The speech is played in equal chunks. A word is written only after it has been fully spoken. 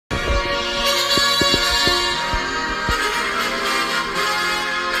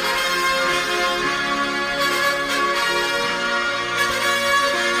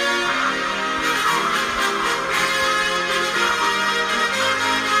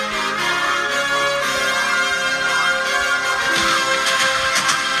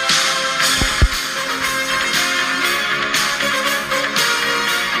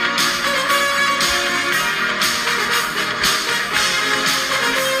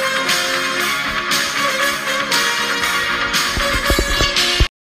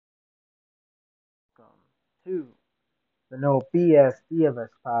the No BS Divas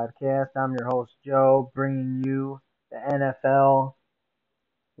podcast. I'm your host, Joe, bringing you the NFL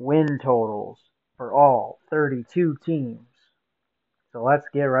win totals for all 32 teams. So let's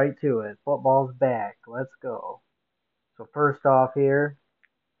get right to it. Football's back. Let's go. So, first off, here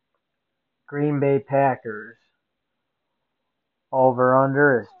Green Bay Packers. Over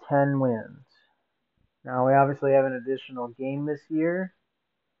under is 10 wins. Now, we obviously have an additional game this year.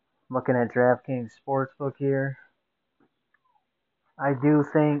 I'm looking at DraftKings Sportsbook here. I do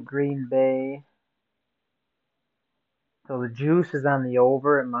think Green Bay. So the juice is on the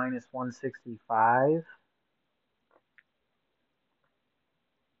over at minus 165.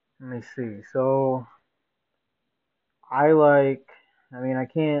 Let me see. So I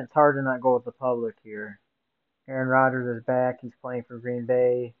can't, it's hard to not go with the public here. Aaron Rodgers is back. He's playing for Green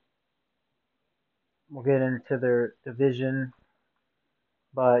Bay. We'll get into their division.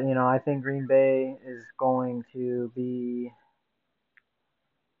 But, I think Green Bay is going to be.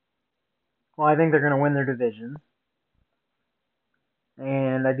 Well, I think they're going to win their division.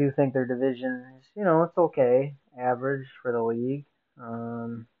 And I do think their division is, it's okay. Average for the league.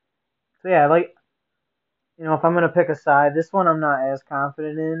 So, yeah, if I'm going to pick a side, this one I'm not as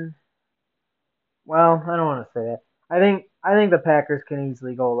confident in. Well, I don't want to say that. I think the Packers can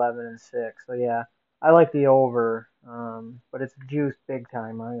easily go 11-6. So yeah, I like the over. But it's juiced big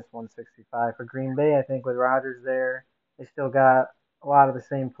time, minus 165 for Green Bay. I think with Rodgers there, they still got a lot of the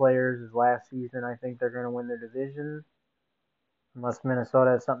same players as last season. I think they're going to win their division, unless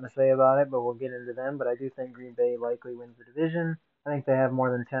Minnesota has something to say about it. But we'll get into them. But I do think Green Bay likely wins the division. I think they have more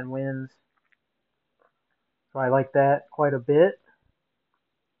than 10 wins, so I like that quite a bit.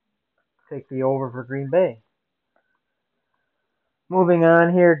 Take the over for Green Bay. Moving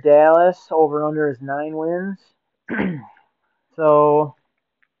on here, Dallas over under is 9 wins. So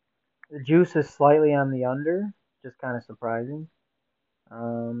the juice is slightly on the under, just kind of surprising.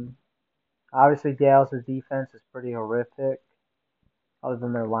 Um, Obviously Dallas's defense is pretty horrific. Other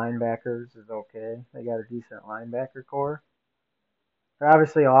than their linebackers is okay. They got a decent linebacker core. Their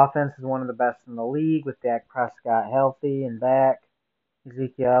obviously offense is one of the best in the league with Dak Prescott healthy and back.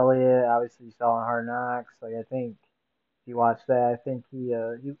 Ezekiel Elliott, obviously you saw in Hard Knocks. I think if you watch that, I think he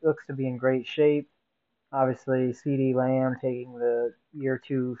looks to be in great shape. Obviously, CeeDee Lamb taking the year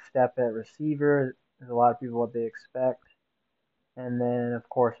 2 step at receiver. There's a lot of people what they expect. And then, of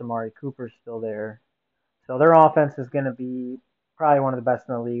course, Amari Cooper's still there. So their offense is going to be probably one of the best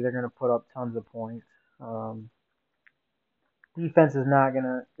in the league. They're going to put up tons of points. Defense is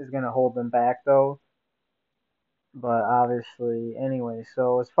gonna hold them back though. But obviously, anyway.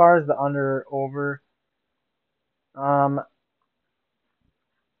 So as far as the under over, I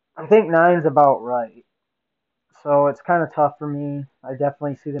think nine's about right. So it's kind of tough for me. I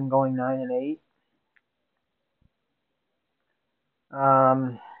definitely see them going 9-8.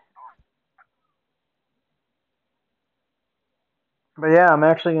 Um, but yeah, I'm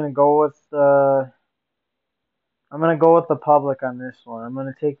gonna go with the public on this one. I'm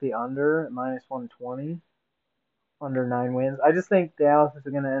gonna take the under at minus 120, under 9 wins. I just think Dallas is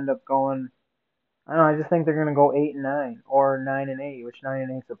gonna end up going. I don't know. I just think they're gonna go 8-9 or 9-8, which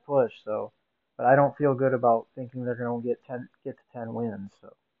 9-8's a push. So, but I don't feel good about thinking they're gonna get to 10 wins.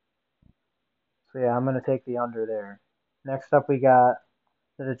 So yeah, I'm gonna take the under there. Next up, we got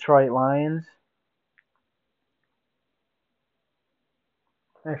the Detroit Lions.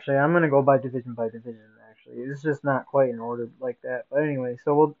 Actually, I'm gonna go by division by division. Actually, it's just not quite in order like that. But anyway,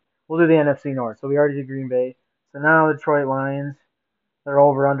 so we'll do the NFC North. So we already did Green Bay. So now the Detroit Lions. Their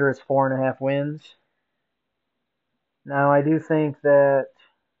over under is 4.5 wins. Now I do think that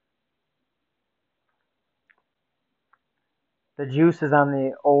the juice is on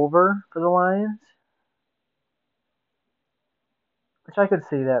the over for the Lions, which I could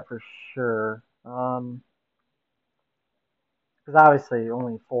see that for sure. Because obviously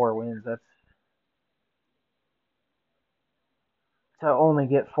only 4 wins. That's to only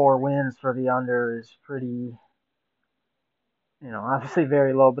get 4 wins for the under is pretty, obviously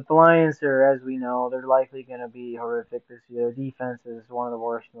very low. But the Lions are, as we know, they're likely going to be horrific this year. Their defense is one of the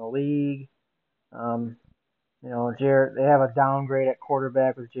worst in the league. Um, they have a downgrade at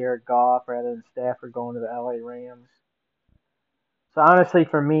quarterback with Jared Goff rather than Stafford going to the LA Rams. So honestly,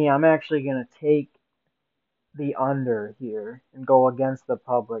 for me, I'm actually going to take the under here and go against the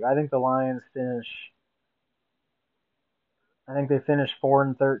public. I think the Lions finish. I think they finish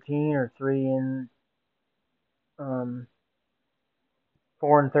 4-13 or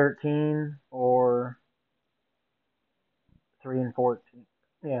 4-13 or 3-14.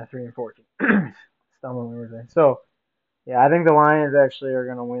 Yeah, 3-14. Stumbling over there. So yeah, I think the Lions actually are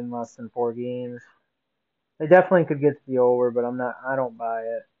going to win less than 4 games. They definitely could get to the over, but I don't buy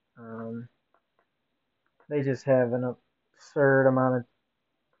it. They just have an absurd amount of.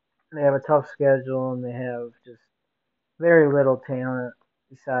 They have a tough schedule, and they have just very little talent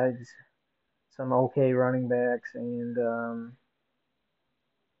besides some okay running backs and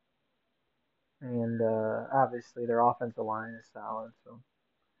obviously their offensive line is solid. So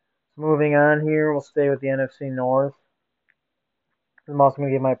moving on here, we'll stay with the NFC North. I'm also going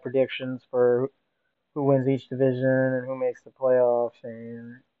to give my predictions for who wins each division and who makes the playoffs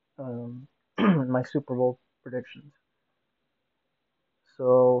and my Super Bowl predictions.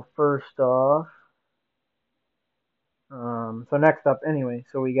 So first off, so next up, anyway,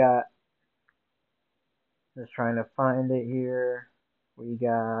 so we got, just trying to find it here. We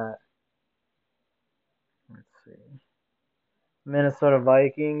got, let's see, Minnesota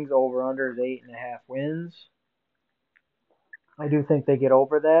Vikings over under is 8.5 wins. I do think they get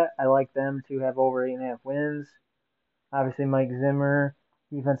over that. I like them to have over 8.5 wins. Obviously, Mike Zimmer,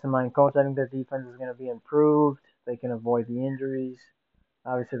 defensive mind coach. I think their defense is going to be improved. They can avoid the injuries.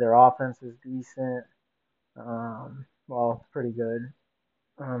 Obviously, their offense is decent. Well, pretty good,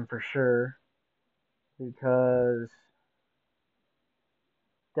 for sure, because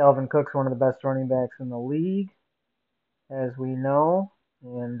Dalvin Cook's one of the best running backs in the league, as we know,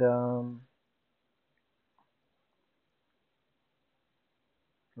 and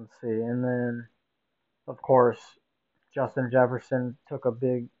let's see, and then of course Justin Jefferson took a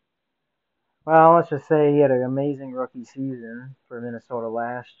big. Well, let's just say he had an amazing rookie season for Minnesota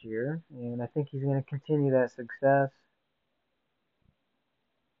last year, and I think he's going to continue that success.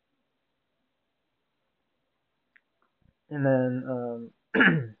 And then,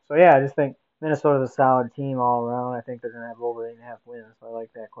 so yeah, I just think Minnesota's a solid team all around. I think they're going to have over 8.5 wins, so I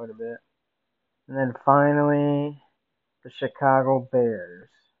like that quite a bit. And then finally, the Chicago Bears.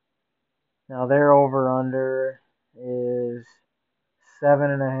 Now their over under is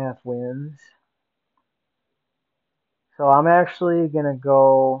 7.5 wins. So I'm actually going to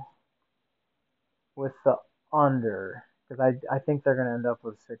go with the under because I think they're going to end up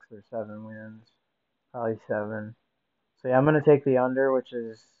with 6 or 7 wins, probably 7. So yeah, I'm going to take the under, which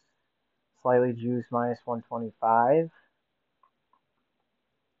is slightly juiced minus 125.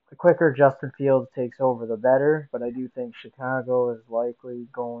 The quicker Justin Fields takes over, the better, but I do think Chicago is likely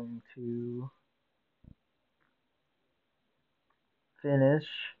going to finish,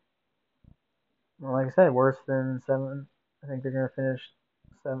 well, like I said, worse than 7. I think they're going to finish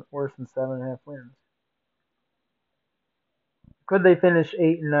worse than 7.5 wins. Could they finish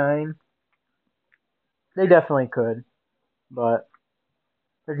 8 and 9? They definitely could, but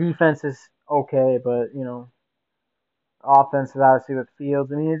their defense is okay. But offense is obviously with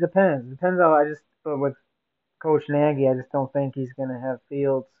Fields. I mean, it depends. It depends how but with Coach Nagy, I just don't think he's going to have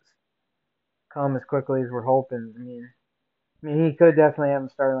Fields come as quickly as we're hoping. I mean, he could definitely have him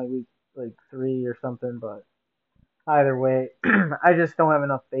starting like week 3 or something, but either way, I just don't have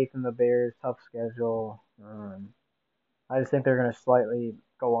enough faith in the Bears. Tough schedule. I just think they're going to slightly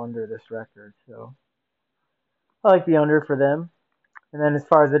go under this record. So I like the under for them. And then as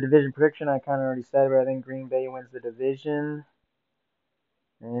far as the division prediction, I kind of already said, but I think Green Bay wins the division.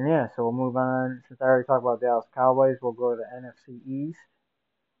 And yeah, so we'll move on. Since I already talked about Dallas Cowboys, we'll go to the NFC East.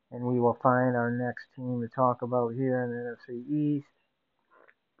 And we will find our next team to talk about here in the NFC East.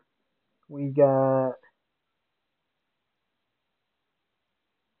 We got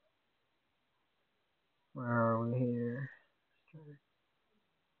where are we here?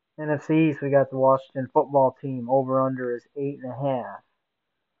 NFC East, we got the Washington football team. Over under is 8.5.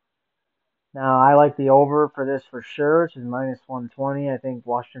 Now I like the over for this for sure, which is minus 120. I think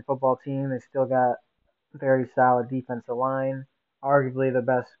Washington football team, they still got very solid defensive line, arguably the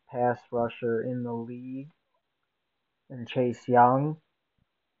best pass rusher in the league, and Chase Young.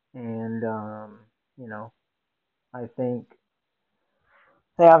 And I think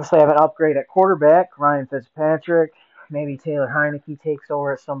they obviously have an upgrade at quarterback, Ryan Fitzpatrick. Maybe Taylor Heineke takes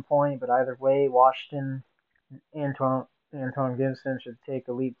over at some point, but either way, Washington, Antoine Gibson should take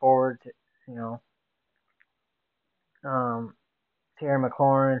a leap forward. You know, Terry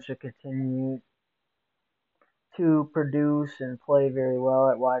McLaurin should continue to produce and play very well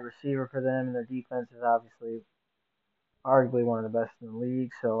at wide receiver for them, and their defense is obviously arguably one of the best in the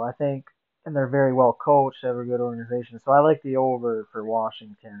league. So I think, and they're very well coached, they have a good organization. So I like the over for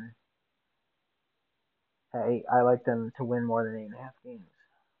Washington. I like them to win more than 8.5 games.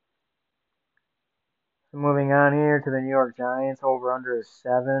 So moving on here to the New York Giants, over under is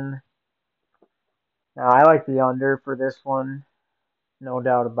 7. Now I like the under for this one, no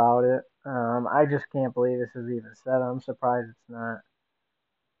doubt about it. I just can't believe this is even 7. I'm surprised it's not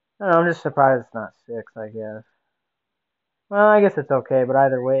I don't know, I'm just surprised it's not 6, I guess. Well, I guess it's okay, but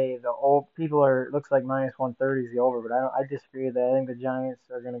either way, the old people are looks like minus 130 is the over, but I disagree with that. I think the Giants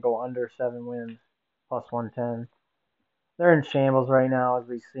are going to go under 7 wins, plus 110. They're in shambles right now, as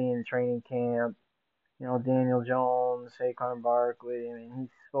we see in training camp. You know, Daniel Jones, Saquon Barkley. I mean, he's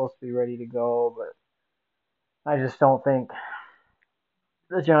supposed to be ready to go, but I just don't think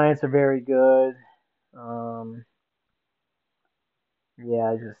the Giants are very good. Um,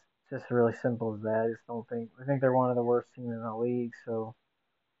 yeah, just really simple as that. I just don't think I think they're one of the worst teams in the league. So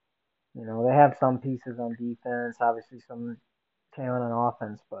you know, they have some pieces on defense, obviously some talent on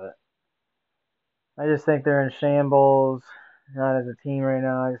offense, but I just think they're in shambles. Not as a team right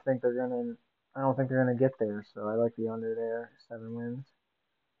now. I just think they're gonna. I don't think they're gonna get there. So I like the under there, 7 wins.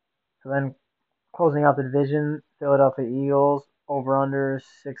 So then closing out the division, Philadelphia Eagles over under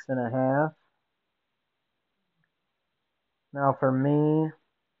 6.5. Now for me,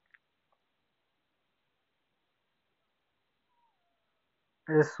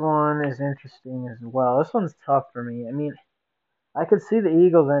 this one is interesting as well. This one's tough for me. I mean, I could see the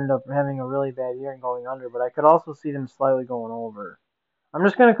Eagles end up having a really bad year and going under, but I could also see them slightly going over. I'm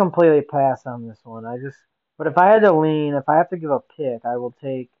just gonna completely pass on this one. But if I had to lean, if I have to give a pick, I will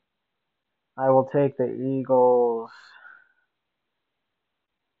take the Eagles.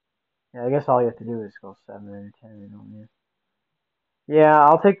 Yeah, I guess all you have to do is go 7-10, don't you? Yeah,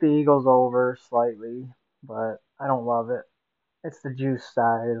 I'll take the Eagles over slightly, but I don't love it. It's the juice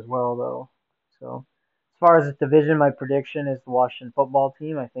side as well, though. So, as far as the division, my prediction is the Washington football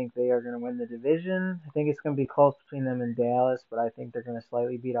team. I think they are going to win the division. I think it's going to be close between them and Dallas, but I think they're going to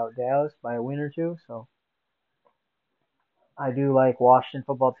slightly beat out Dallas by a win or two. So, I do like Washington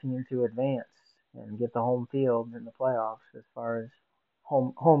football team to advance and get the home field in the playoffs as far as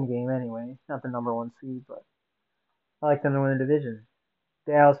home game anyway. Not the number one seed, but I like them to win the division.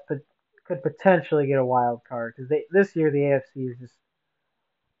 Dallas could potentially get a wild card because they this year the AFC is just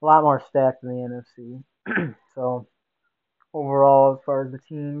a lot more stacked than the NFC. So overall, as far as the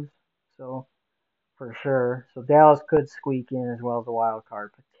teams, so for sure, so Dallas could squeak in as well as a wild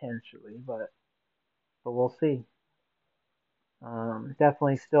card potentially, but we'll see.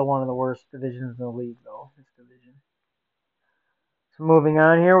 Definitely still one of the worst divisions in the league though. This division. So moving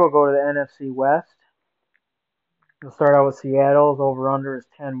on here, we'll go to the NFC West. We'll start out with Seattle's over under is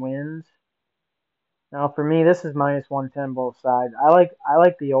 10 wins. Now for me, this is minus 110 both sides. I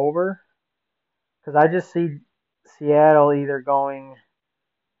like the over because I just see Seattle either going.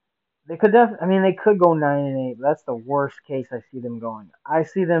 I mean, they could go 9-8, but that's the worst case I see them going. I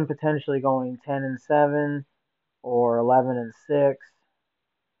see them potentially going 10-7 or 11-6.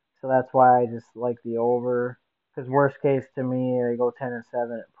 So that's why I just like the over. Because worst case to me, they go 10-7,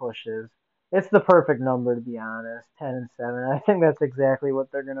 it pushes. It's the perfect number to be honest, 10-7. I think that's exactly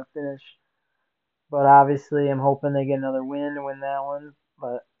what they're gonna finish. But obviously, I'm hoping they get another win to win that one.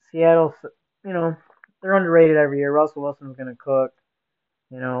 But Seattle, you know, they're underrated every year. Russell Wilson's gonna cook.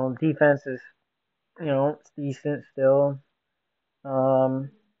 You know, defense is, it's decent still.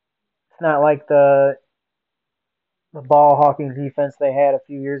 Um, it's not like the ball hawking defense they had a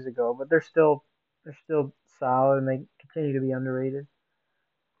few years ago, but they're still solid and they continue to be underrated.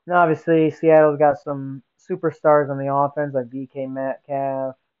 And obviously, Seattle's got some superstars on the offense like DK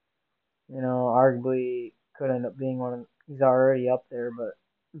Metcalf. You know, arguably could end up being he's already up there, but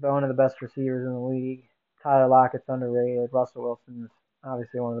one of the best receivers in the league. Tyler Lockett's underrated. Russell Wilson's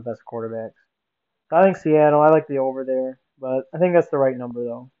obviously one of the best quarterbacks. So I think Seattle. I like the over there, but I think that's the right number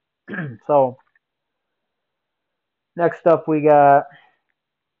though. So next up we got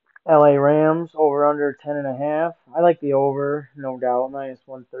LA Rams over under 10.5. I like the over, no doubt, minus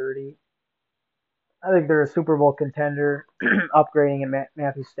 130. I think they're a Super Bowl contender, upgrading in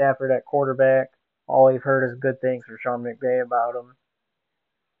Matthew Stafford at quarterback. All we've heard is good things from Sean McVay about him.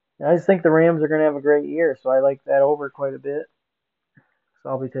 And I just think the Rams are going to have a great year, so I like that over quite a bit. So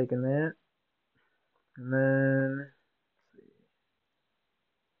I'll be taking that. And then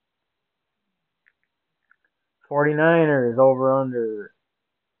 49ers over under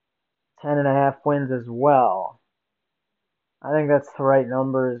 10.5 wins as well. I think that's the right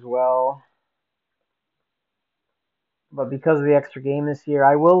number as well. But because of the extra game this year,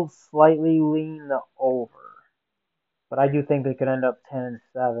 I will slightly lean the over. But I do think they could end up 10-7.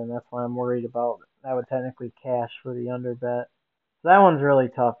 That's why I'm worried about. That would technically cash for the under bet. So that one's really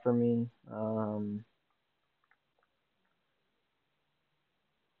tough for me.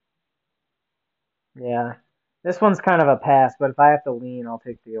 Yeah, this one's kind of a pass. But if I have to lean, I'll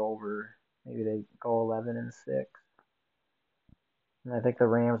take the over. Maybe they go 11-6, and I think the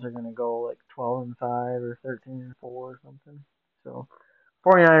Rams are going to go like 12-5 or 13-4 or something. So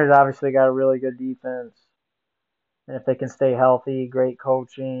 49ers obviously got a really good defense. And if they can stay healthy, great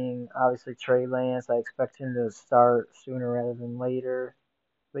coaching. Obviously, Trey Lance, I expect him to start sooner rather than later.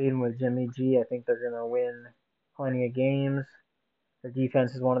 Leading with Jimmy G, I think they're going to win plenty of games. Their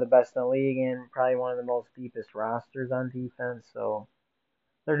defense is one of the best in the league and probably one of the most deepest rosters on defense. So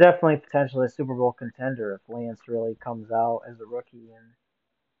they're definitely potentially a Super Bowl contender if Lance really comes out as a rookie.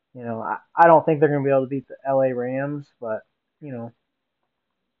 And, I don't think they're going to be able to beat the LA Rams, but, you know,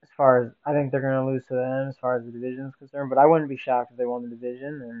 as far as I think they're going to lose to them as far as the division is concerned. But I wouldn't be shocked if they won the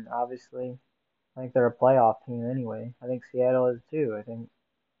division. And obviously, I think they're a playoff team anyway. I think Seattle is too. I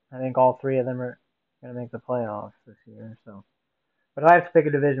think all three of them are going to make the playoffs this year. So, but if I have to pick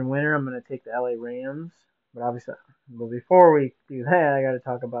a division winner, I'm going to take the LA Rams. But before we do that, I got to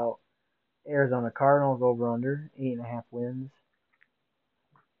talk about Arizona Cardinals over under 8.5 wins.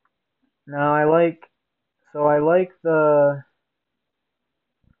 Now I like the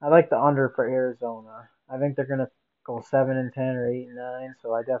under for Arizona. I think they're gonna go 7-10 or 8-9.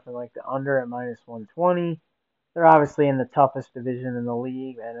 So I definitely like the under at -120. They're obviously in the toughest division in the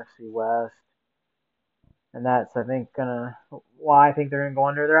league, the NFC West, and that's I think gonna why I think they're gonna go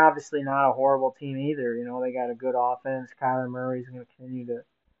under. They're obviously not a horrible team either. They got a good offense. Kyler Murray's gonna continue to.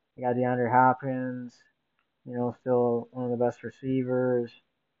 They got DeAndre Hopkins. Still one of the best receivers.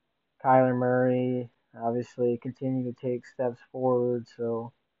 Kyler Murray obviously continue to take steps forward.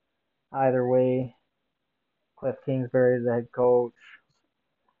 So either way, Cliff Kingsbury is the head coach.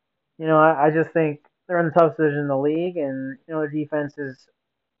 I just think they're in the toughest division in the league, and their defense is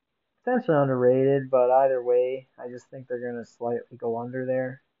potentially underrated. But either way, I just think they're going to slightly go under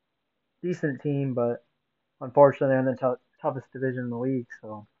there. Decent team, but unfortunately, they're in the toughest division in the league.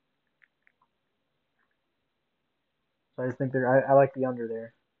 So I just think I like the under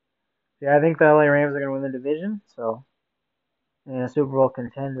there. Yeah, I think the LA Rams are going to win the division. So, and a Super Bowl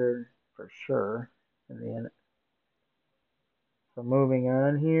contender for sure in the end. So moving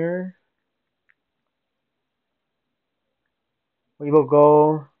on here, we will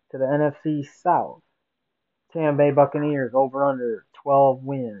go to the NFC South. Tampa Bay Buccaneers over under 12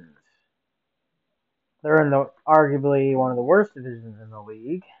 wins. They're in arguably one of the worst divisions in the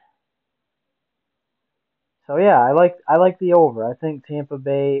league. So yeah, I like the over. I think Tampa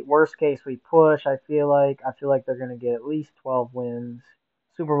Bay, worst case we push. I feel like they're gonna get at least 12 wins.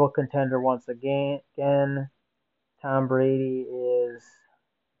 Super Bowl contender once again. Tom Brady is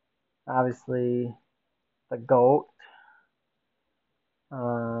obviously the GOAT.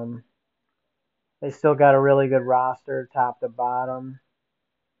 Um, they still got a really good roster, top to bottom.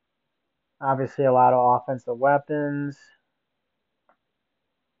 Obviously, a lot of offensive weapons.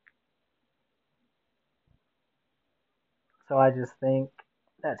 So I just think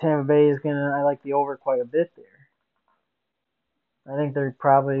that Tampa Bay is gonna. I like the over quite a bit there. I think they're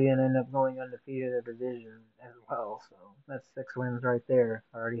probably gonna end up going undefeated in the division as well. So that's 6 wins right there.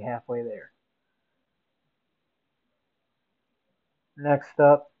 Already halfway there. Next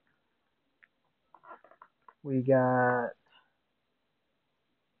up, we got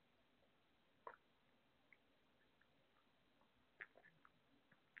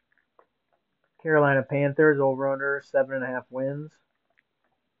Carolina Panthers over under 7.5 wins.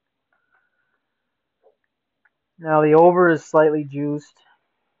 Now the over is slightly juiced.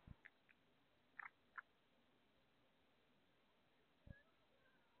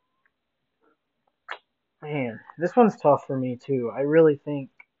 Man, this one's tough for me too. I really think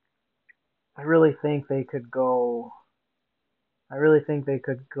they could go. I really think they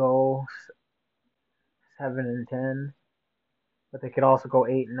could go 7-10, but they could also go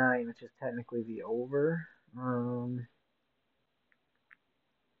 8-9, which is technically the over.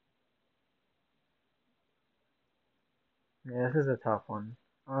 Yeah, this is a tough one.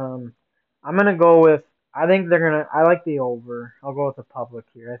 Um, I'm gonna go with. I think they're gonna. I like the over. I'll go with the public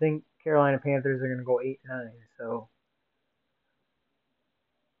here. I think Carolina Panthers are gonna go 8-9. So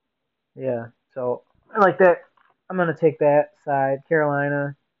yeah. So I like that. I'm gonna take that side.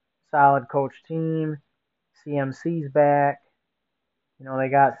 Carolina, solid coach team. CMC's back. They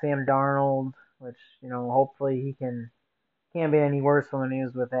got Sam Darnold, which hopefully he can't be any worse than he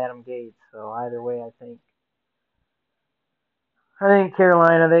was with Adam Gates. So either way, I think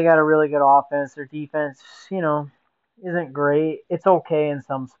Carolina, they got a really good offense. Their defense, isn't great. It's okay in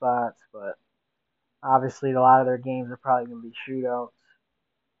some spots, but obviously a lot of their games are probably going to be shootouts.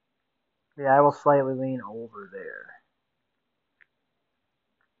 Yeah, I will slightly lean over there.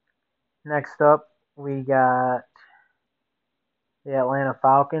 Next up, we got the Atlanta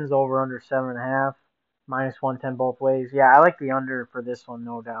Falcons over under 7.5, -110 both ways. Yeah, I like the under for this one,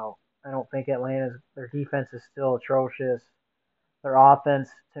 no doubt. I don't think their defense is still atrocious. Their offense,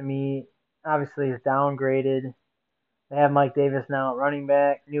 to me, obviously is downgraded. They have Mike Davis now at running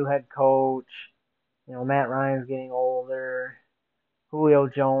back, new head coach. Matt Ryan's getting older. Julio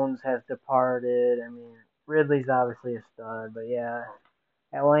Jones has departed. I mean, Ridley's obviously a stud, but yeah,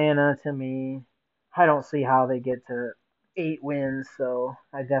 Atlanta to me, I don't see how they get to 8 wins, so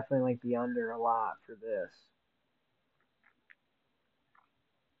I definitely like the under a lot for this.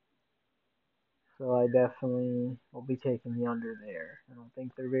 So I definitely will be taking the under there. I don't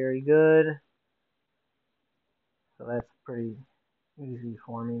think they're very good, so that's pretty easy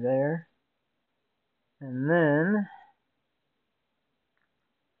for me there. And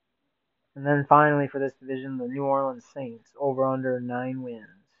then finally for this division, the New Orleans Saints over under 9 wins.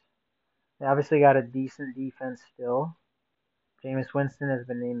 They obviously got a decent defense still. Jameis Winston has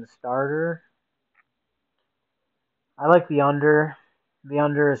been named the starter. I like the under. The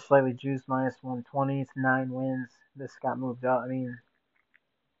under is slightly juiced, -120. It's 9 wins. This got moved up. I mean,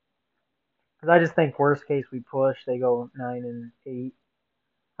 because I just think worst case we push, they go 9-8.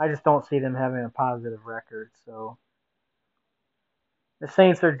 I just don't see them having a positive record. So the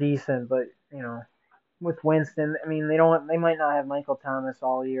Saints are decent, but with Winston, I mean, they might not have Michael Thomas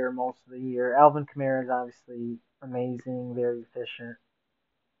all year, most of the year. Alvin Kamara is obviously amazing, very efficient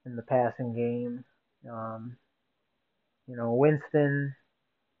in the passing game. Um, Winston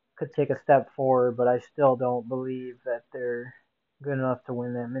could take a step forward, but I still don't believe that they're good enough to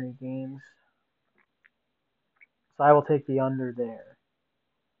win that many games. So I will take the under there.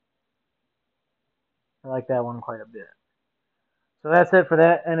 I like that one quite a bit. So that's it for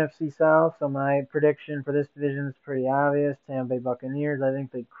that NFC South. So my prediction for this division is pretty obvious. Tampa Bay Buccaneers. I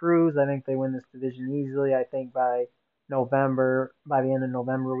think they cruise. I think they win this division easily. I think by the end of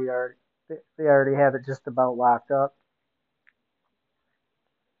November, they already have it just about locked up.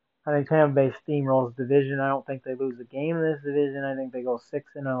 I think Tampa Bay steamrolls the division. I don't think they lose a game in this division. I think they go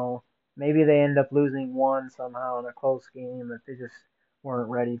 6-0. Maybe they end up losing one somehow in a close game that they just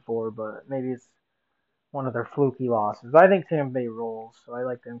weren't ready for, but maybe it's one of their fluky losses. But I think Tampa Bay rolls, so I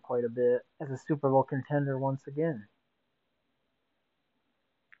like them quite a bit as a Super Bowl contender once again.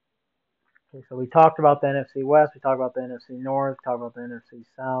 Okay, so we talked about the NFC West, we talked about the NFC North, we talked about the NFC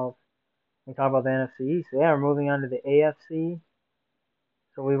South, we talked about the NFC East. So yeah, we're moving on to the AFC.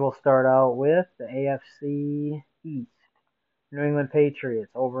 So we will start out with the AFC East. New England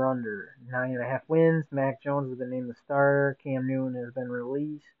Patriots over under 9.5 wins. Mac Jones has been named the starter. Cam Newton has been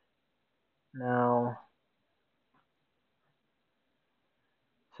released. Now,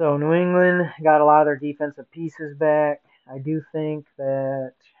 so New England got a lot of their defensive pieces back. I do think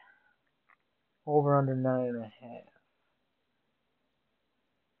that over under 9.5.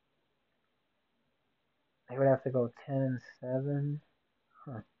 They would have to go 10-7.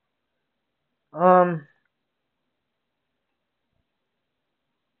 Huh.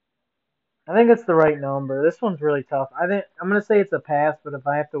 I think it's the right number. This one's really tough. I think I'm gonna say it's a pass, but if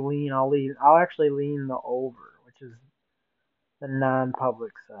I have to lean, I'll lean. I'll actually lean the over, which is the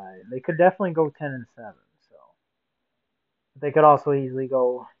non-public side. They could definitely go 10-7. So they could also easily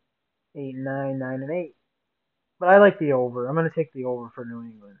go 8-9, 9-8. But I like the over. I'm gonna take the over for New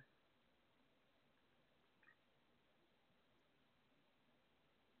England.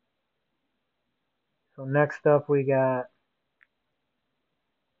 So next up we got,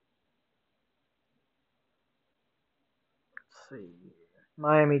 let's see,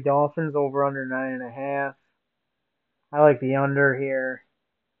 Miami Dolphins over under 9.5. I like the under here.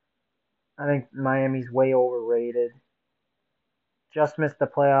 I think Miami's way overrated. Just missed the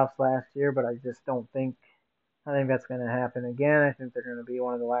playoffs last year, but I just don't think. I think that's going to happen again. I think they're going to be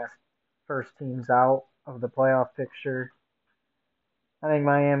one of the last first teams out of the playoff picture. I think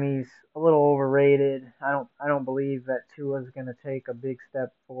Miami's a little overrated. I don't believe that Tua's going to take a big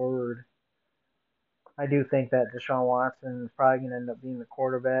step forward. I do think that Deshaun Watson is probably going to end up being the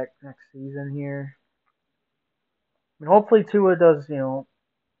quarterback next season here. I mean, hopefully Tua does,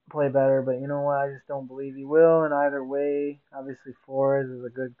 play better, but you know what? I just don't believe he will. And either way, obviously Flores is a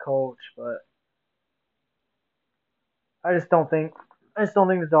good coach, but I just don't think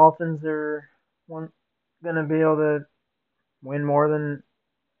the Dolphins are gonna be able to win more than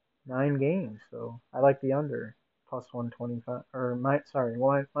 9 games. So I like the under plus 125 or minus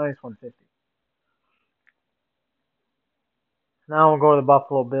 150. Now we'll go to the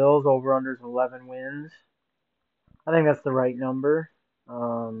Buffalo Bills over unders 11 wins. I think that's the right number.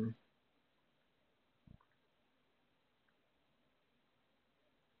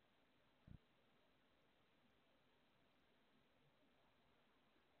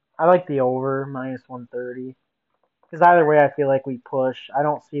 I like the over minus 130. Because either way, I feel like we push. I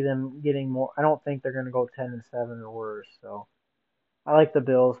don't see them getting more. I don't think they're going to go 10-7 or worse. So I like the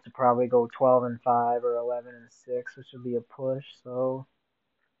Bills to probably go 12-5 or 11-6, which would be a push. So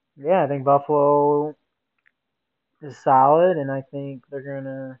yeah, I think Buffalo is solid, and I think they're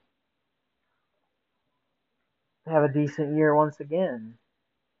gonna have a decent year once again.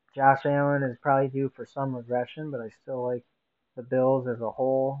 Josh Allen is probably due for some regression, but I still like the Bills as a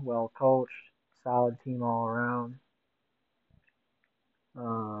whole, well coached, solid team all around.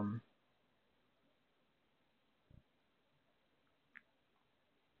 Um,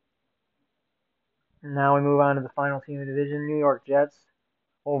 Now we move on to the final team of the division, New York Jets.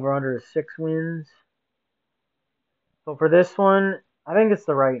 Over under is 6 wins. So for this one, I think it's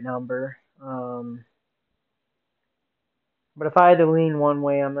the right number. But if I had to lean one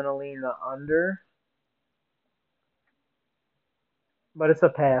way, I'm gonna lean the under. But it's a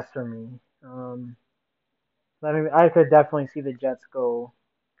pass for me. I could definitely see the Jets go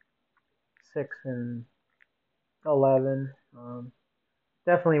 6-11.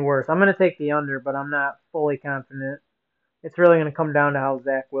 Definitely worse. I'm gonna take the under, but I'm not fully confident. It's really gonna come down to how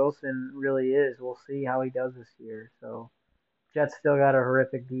Zach Wilson really is. We'll see how he does this year. So Jets still got a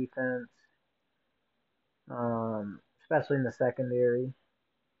horrific defense, especially in the secondary.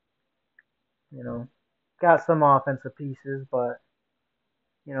 You know, got some offensive pieces, but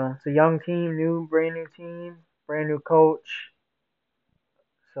it's a young team, brand new team, brand new coach.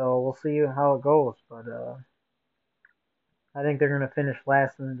 So we'll see how it goes. But I think they're gonna finish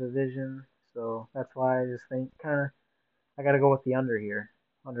last in the division. So that's why I just think I gotta go with the under here,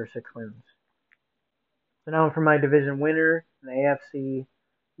 under 6 wins. So now for my division winner in the AFC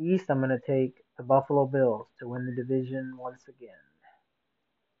East, I'm gonna take the Buffalo Bills to win the division once again.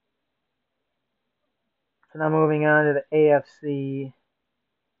 So now moving on to the AFC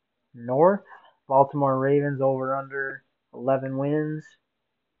North, Baltimore Ravens over under 11 wins.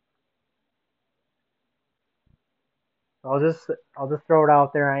 I'll just throw it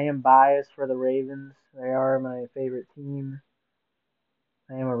out there. I am biased for the Ravens. They are my favorite team.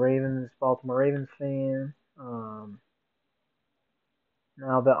 I am a Baltimore Ravens fan.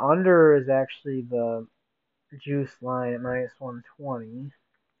 Now the under is actually the juice line at -120.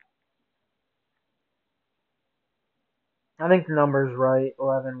 I think the number's right.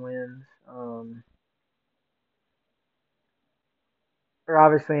 11 wins. They're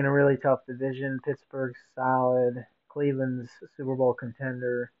obviously in a really tough division. Pittsburgh's solid. Cleveland's a Super Bowl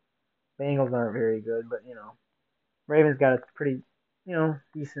contender. Bengals aren't very good, but Ravens got a pretty,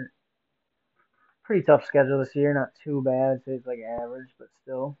 decent, pretty tough schedule this year. Not too bad. I'd say it's like average, but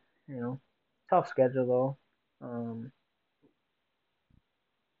still, tough schedule though.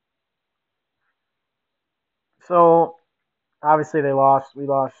 So obviously they lost. We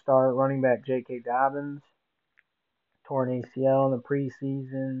lost star running back J.K. Dobbins, torn ACL in the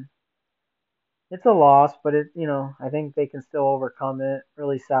preseason. It's a loss, but I think they can still overcome it.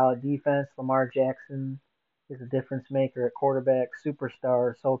 Really solid defense. Lamar Jackson is a difference maker at quarterback,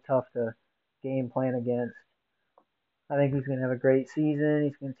 superstar, so tough to game plan against. I think he's going to have a great season.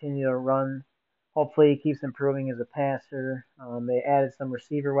 He's going to continue to run. Hopefully, he keeps improving as a passer. They added some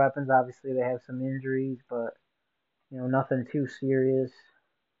receiver weapons. Obviously, they have some injuries, but nothing too serious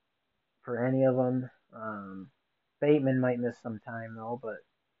for any of them. Bateman might miss some time though, but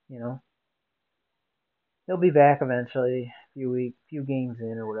you know he'll be back eventually, few games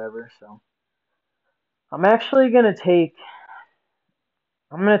in or whatever. So I'm actually gonna take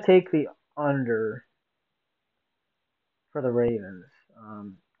the under for the Ravens.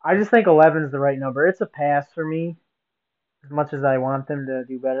 I just think 11 is the right number. It's a pass for me. As much as I want them to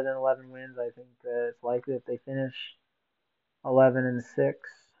do better than 11 wins, I think that it's likely that they finish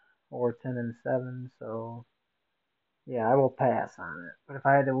 11-6 or 10-7. So yeah, I will pass on it. But if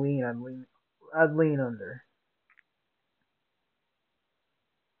I had to lean, I'd lean under.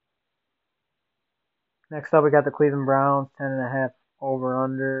 Next up, we got the Cleveland Browns, 10.5 over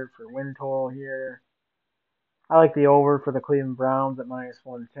under for win total here. I like the over for the Cleveland Browns at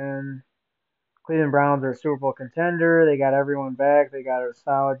 -110. Cleveland Browns are a Super Bowl contender. They got everyone back. They got a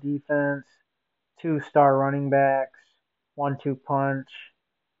solid defense, two-star running backs, 1-2 punch.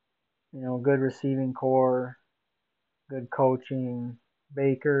 Good receiving core, good coaching.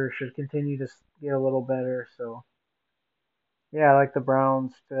 Baker should continue to get a little better. So yeah, I like the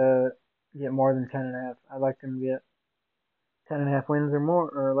Browns to get more than 10.5. I'd like them to get 10.5 wins or more,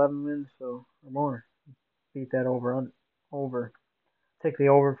 or 11 wins, or more. Beat that over. Take the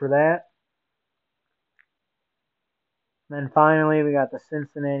over for that. And then finally, we got the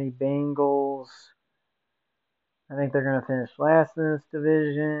Cincinnati Bengals. I think they're going to finish last in this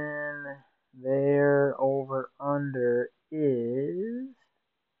division. Their over under is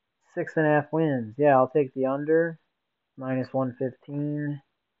 6.5 wins. Yeah, I'll take the under. minus 115.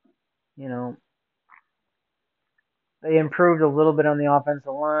 You know, they improved a little bit on the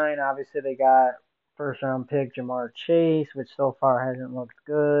offensive line. Obviously, they got first round pick Jamar Chase, which so far hasn't looked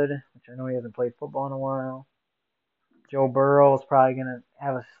good, which I know he hasn't played football in a while. Joe Burrow is probably going to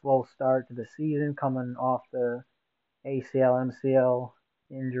have a slow start to the season coming off the ACL, MCL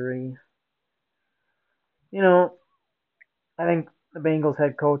injury. You know, I think the Bengals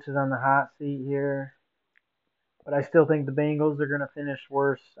head coach is on the hot seat here, but I still think the Bengals are going to finish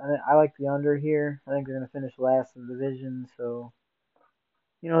worse. I like the under here. I think they're going to finish last in the division, so,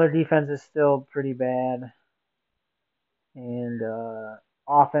 their defense is still pretty bad, and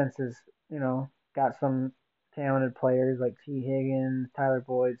offense is, got some talented players like T. Higgins, Tyler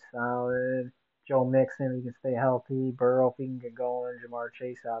Boyd, solid. Joe Mixon, if he can stay healthy. Burrow, if he can get going. Jamar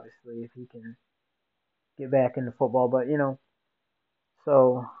Chase, obviously, if he can get back into football. But,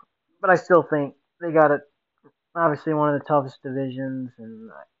 so, but I still think they got it. Obviously, one of the toughest divisions, and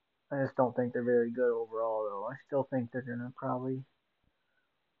I just don't think they're very good overall, though. I still think they're going to probably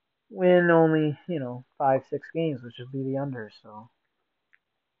win only, 5, 6 games, which would be the under. So,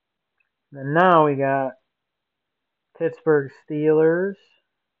 then now we got Pittsburgh Steelers.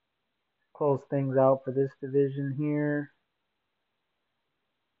 Close things out for this division here.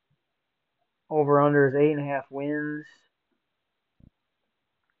 Over under is 8.5 wins.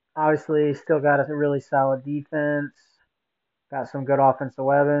 Obviously, still got a really solid defense. Got some good offensive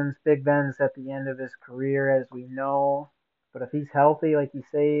weapons. Big Ben's at the end of his career, as we know. But if he's healthy, like they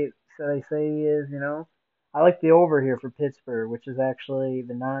say he is, I like the over here for Pittsburgh, which is actually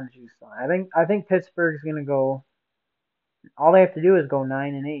the non-juice line. I think Pittsburgh's gonna go. All they have to do is go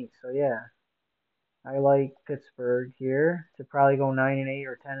 9-8. So yeah, I like Pittsburgh here to probably go 9-8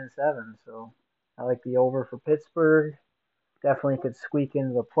 or 10-7. So I like the over for Pittsburgh. Definitely could squeak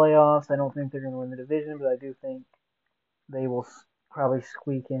into the playoffs. I don't think they're going to win the division, but I do think they will probably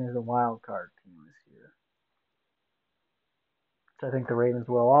squeak into the wild card team this year. So I think the Ravens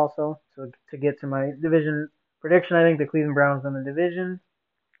will also. So to get to my division prediction, I think the Cleveland Browns win the division.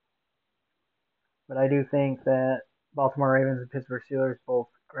 But I do think that Baltimore Ravens and Pittsburgh Steelers both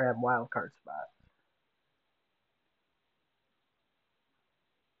grab wild card spots.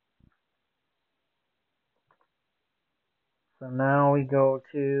 So now we go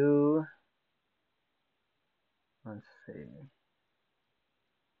to, let's see,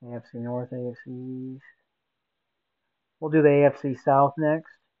 AFC North, AFC East. We'll do the AFC South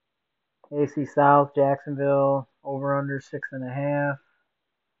next. AFC South, Jacksonville, over under 6.5.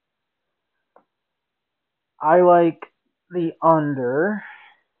 I like the under,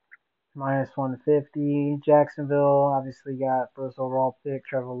 minus 150. Jacksonville obviously got first overall pick,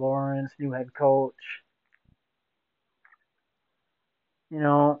 Trevor Lawrence, new head coach.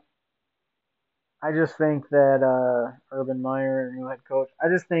 I just think that Urban Meyer, new head coach, I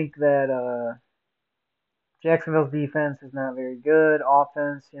just think that Jacksonville's defense is not very good.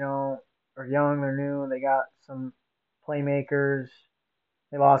 Offense, are young, they're new, they got some playmakers.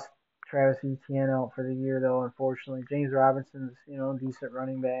 They lost Travis Etienne out for the year, though, unfortunately. James Robinson's, decent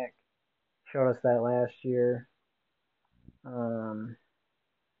running back. Showed us that last year.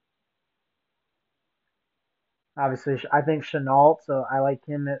 Obviously, I think Chenault, so I like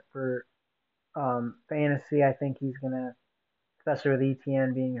him for fantasy. I think he's going to, especially with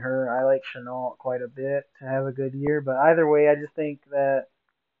Etienne being hurt, I like Chenault quite a bit to have a good year. But either way, I just think that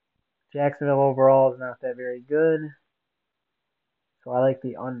Jacksonville overall is not that very good. So I like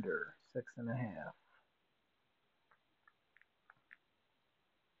the under 6.5.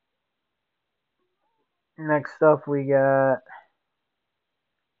 Next up, we got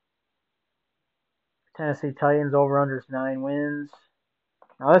Tennessee Titans over unders 9 wins.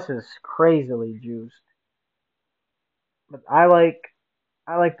 Now this is crazily juiced, but I like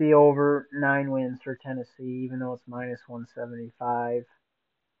the over 9 wins for Tennessee, even though it's minus 175.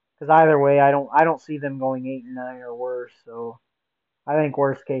 Because either way, I don't see them going 8-9 or worse. So I think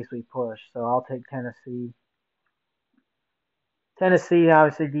worst case we push. So I'll take Tennessee. Tennessee,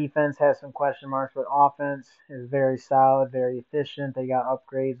 obviously, defense has some question marks, but offense is very solid, very efficient. They got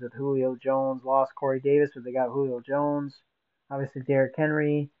upgrades with Julio Jones. Lost Corey Davis, but they got Julio Jones. Obviously, Derrick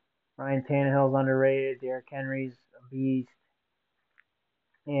Henry. Ryan Tannehill's underrated. Derrick Henry's a beast.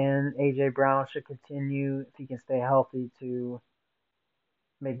 And A.J. Brown should continue, if he can stay healthy, to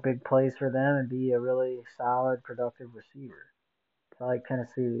make big plays for them and be a really solid, productive receiver. So I like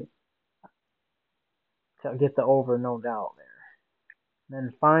Tennessee to get the over, no doubt there.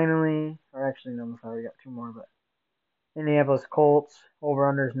 Then finally, or actually, no, I'm sorry, we got 2 more, but Indianapolis Colts,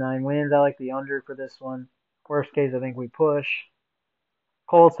 over-unders 9 wins. I like the under for this one. Worst case, I think we push.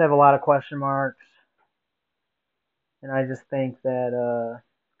 Colts have a lot of question marks. and I just think that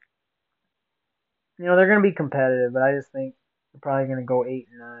they're going to be competitive, but I just think they're probably going to go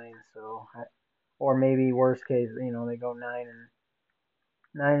 8-9. So, or maybe worst case, they go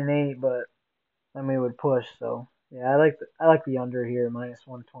 9-8, but then we would push. So yeah, I like the under here,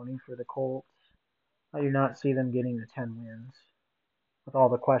 -120 for the Colts. I do not see them getting to 10 wins with all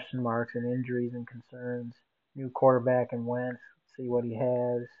the question marks and injuries and concerns. New quarterback and Wentz, see what he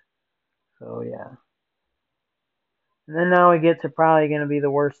has. So yeah. And then now we get to probably going to be the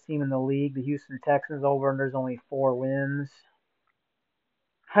worst team in the league, the Houston Texans. Over under's only 4 wins.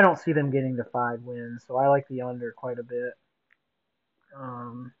 I don't see them getting to 5 wins, so I like the under quite a bit.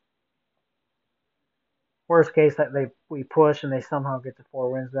 Um, Worst case that we push and they somehow get to 4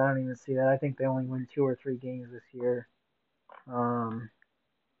 wins, but I don't even see that. I think they only win 2 or 3 games this year. Um,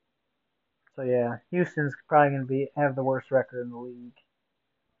 so yeah, Houston's probably going to have the worst record in the league.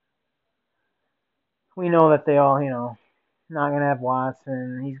 We know that they all, not going to have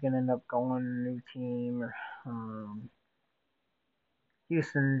Watson. He's going to end up going to a new team.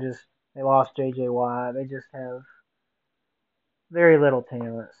 Houston they lost J.J. Watt. They just have very little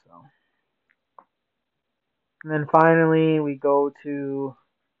talent. So, and then finally we go to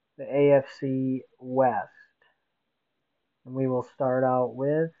the AFC West, and we will start out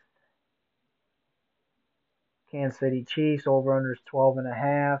with Kansas City Chiefs. Over under is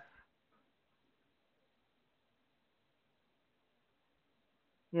 12.5.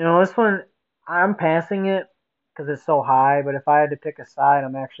 This one I'm passing it because it's so high. But if I had to pick a side,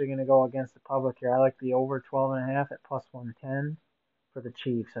 I'm actually going to go against the public here. I like the over 12.5 at +110 for the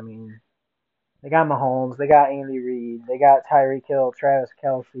Chiefs. I mean, they got Mahomes, they got Andy Reid, they got Tyreek Hill, Travis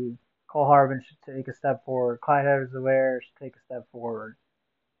Kelce, Cole Harbin should take a step forward, Clyde Edwards-Helaire should take a step forward.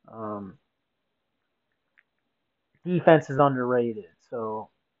 Um, Defense is underrated, so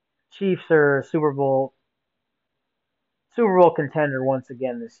Chiefs are Super Bowl contender once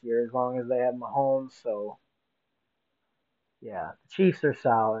again this year, as long as they have Mahomes. So yeah, the Chiefs are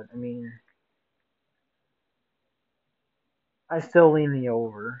solid. I mean, I still lean the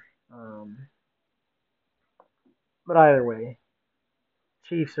over, but either way,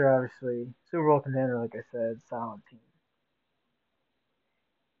 Chiefs are obviously Super Bowl contender, like I said, solid team.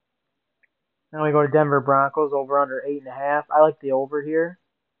 Now we go to Denver Broncos, over under 8.5. I like the over here,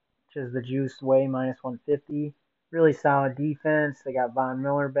 which is the juice way, -150. Really solid defense. They got Von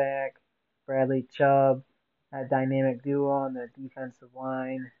Miller back, Bradley Chubb, that dynamic duo on the defensive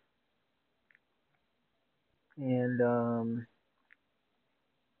line. And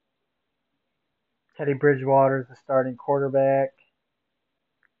Teddy Bridgewater is the starting quarterback.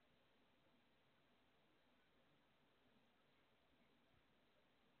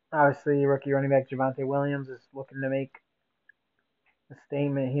 Obviously, rookie running back Javonte Williams is looking to make a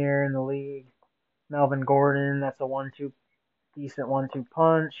statement here in the league. Melvin Gordon, that's a decent 1-2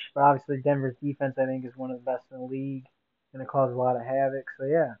 punch. But obviously, Denver's defense, I think, is one of the best in the league. Going to cause a lot of havoc. So,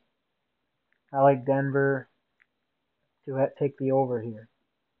 yeah, I like Denver to take the over here.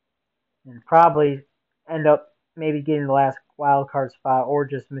 And probably end up maybe getting the last wild card spot or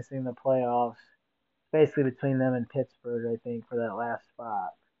just missing the playoffs. Basically between them and Pittsburgh, I think, for that last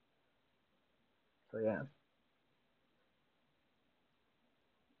spot. So, yeah.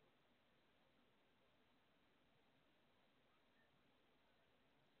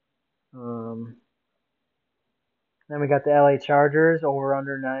 Um, Then we got the LA Chargers, over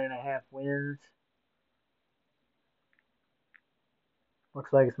under 9.5 wins.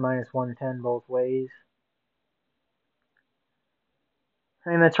 Looks like it's -110 both ways.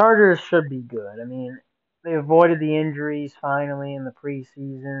 I mean, the Chargers should be good. I mean, they avoided the injuries finally in the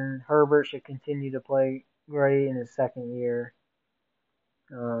preseason. Herbert should continue to play great in his second year.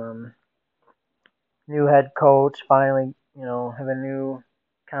 Um, New head coach, finally, have a new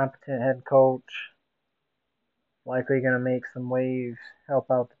competent head coach. Likely going to make some waves, help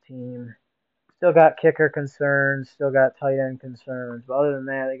out the team. Still got kicker concerns, still got tight end concerns. But other than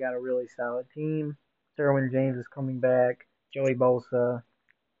that, they got a really solid team. Derwin James is coming back. Joey Bosa.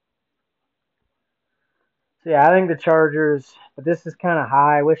 So yeah, I think the Chargers, but this is kind of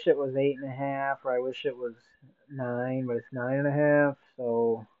high. I wish it was 8.5, or I wish it was 9, but it's 9.5.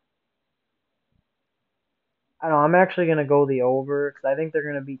 So I don't know. I'm actually gonna go the over because I think they're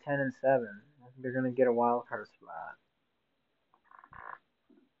gonna be 10-7. I think they're gonna get a wild card spot.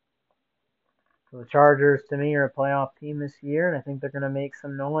 So the Chargers, to me, are a playoff team this year, and I think they're gonna make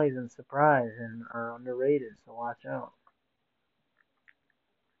some noise and surprise and are underrated. So watch out.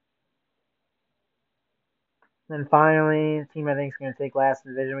 Then finally, the team I think is going to take last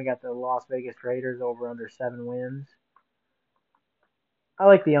division, we got the Las Vegas Raiders, over under 7 wins. I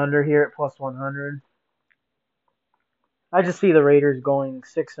like the under here at +100. I just see the Raiders going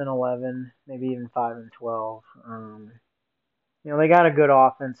 6-11, maybe even 5-12. They got a good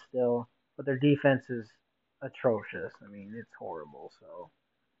offense still, but their defense is atrocious. I mean, it's horrible. So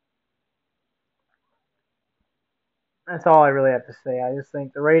that's all I really have to say. I just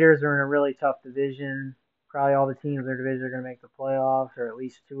think the Raiders are in a really tough division. Probably all the teams in their division are going to make the playoffs, or at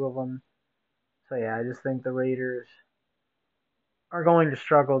least two of them. So yeah, I just think the Raiders are going to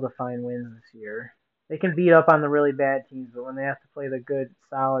struggle to find wins this year. They can beat up on the really bad teams, but when they have to play the good,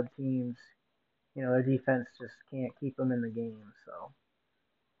 solid teams, their defense just can't keep them in the game. So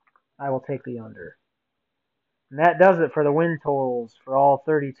I will take the under. And that does it for the win totals for all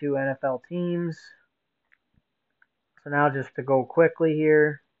 32 NFL teams. So now just to go quickly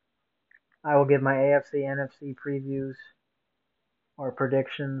here, I will give my AFC, NFC previews, or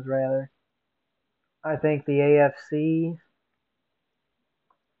predictions rather. I think the AFC,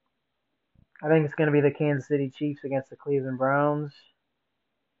 I think it's going to be the Kansas City Chiefs against the Cleveland Browns.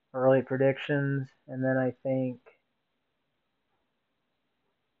 Early predictions. And then I think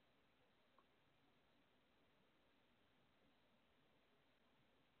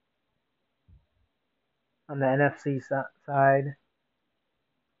on the NFC side,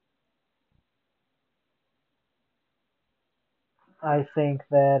 I think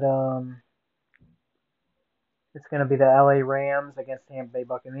that it's going to be the LA Rams against Tampa Bay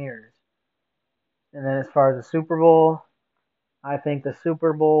Buccaneers. And then as far as the Super Bowl, I think the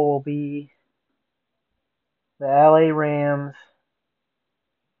Super Bowl will be the LA Rams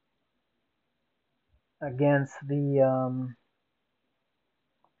against the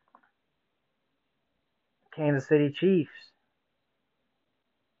Kansas City Chiefs.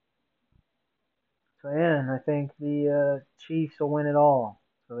 So yeah, and I think the Chiefs will win it all.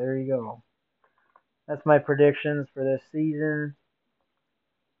 So there you go. That's my predictions for this season.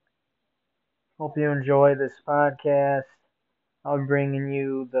 Hope you enjoy this podcast. I'll be bringing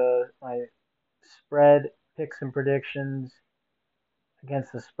you my spread picks and predictions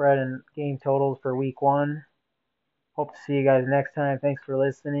against the spread and game totals for week 1. Hope to see you guys next time. Thanks for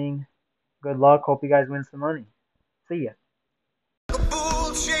listening. Good luck. Hope you guys win some money. See ya.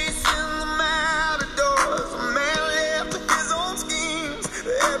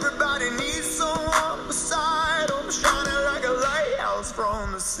 Everybody needs someone beside him, shining like a lighthouse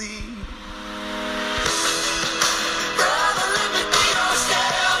from the sea.